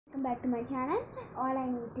Welcome back to my channel. All I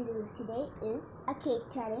need to do today is a cake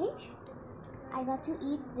challenge. I got to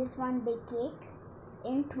eat this one big cake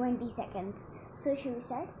in 20 seconds. So should we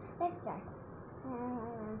start? Let's start.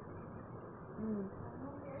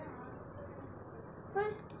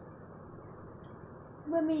 First,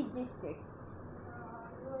 let me eat this cake.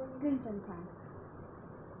 Give it some time.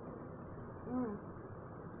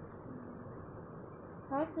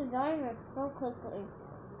 Hard to digest so quickly.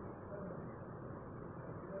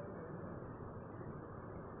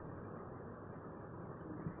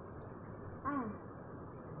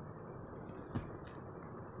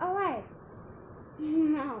 Alright,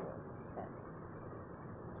 now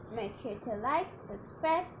make sure to like,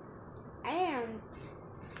 subscribe, and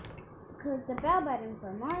click the bell button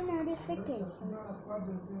for more notifications.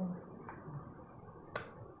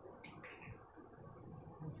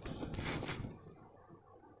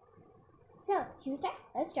 So, should we start?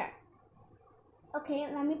 Let's start. Okay,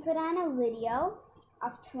 let me put on a video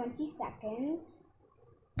of 20 seconds.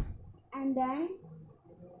 And then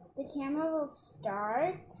the camera will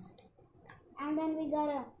start, and then we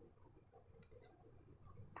gotta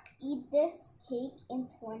eat this cake in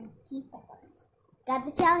 20 seconds. Got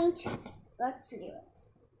the challenge? Let's do it.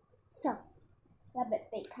 So, let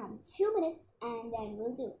it become 2 minutes, and then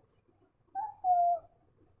we'll do it.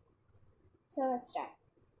 So let's start.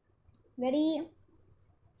 Ready,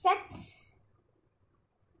 set,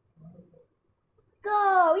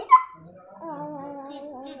 go!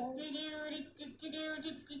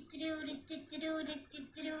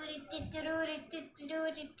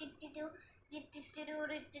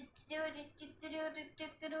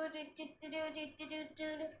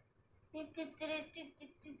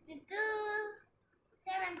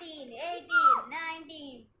 Seventeen, 18,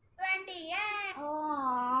 19, 20, yeah.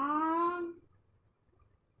 Aww.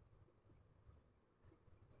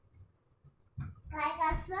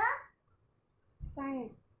 Fine.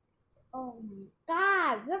 Oh my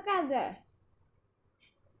God, look at this.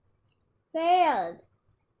 Failed.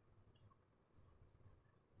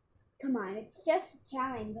 Come on, it's just a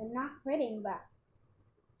challenge. I'm not quitting, but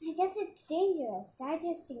I guess it's dangerous.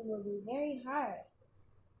 Digesting will be very hard.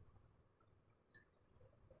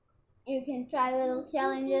 You can try little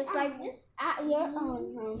challenges like this at your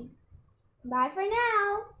own home. Bye for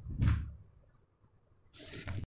now.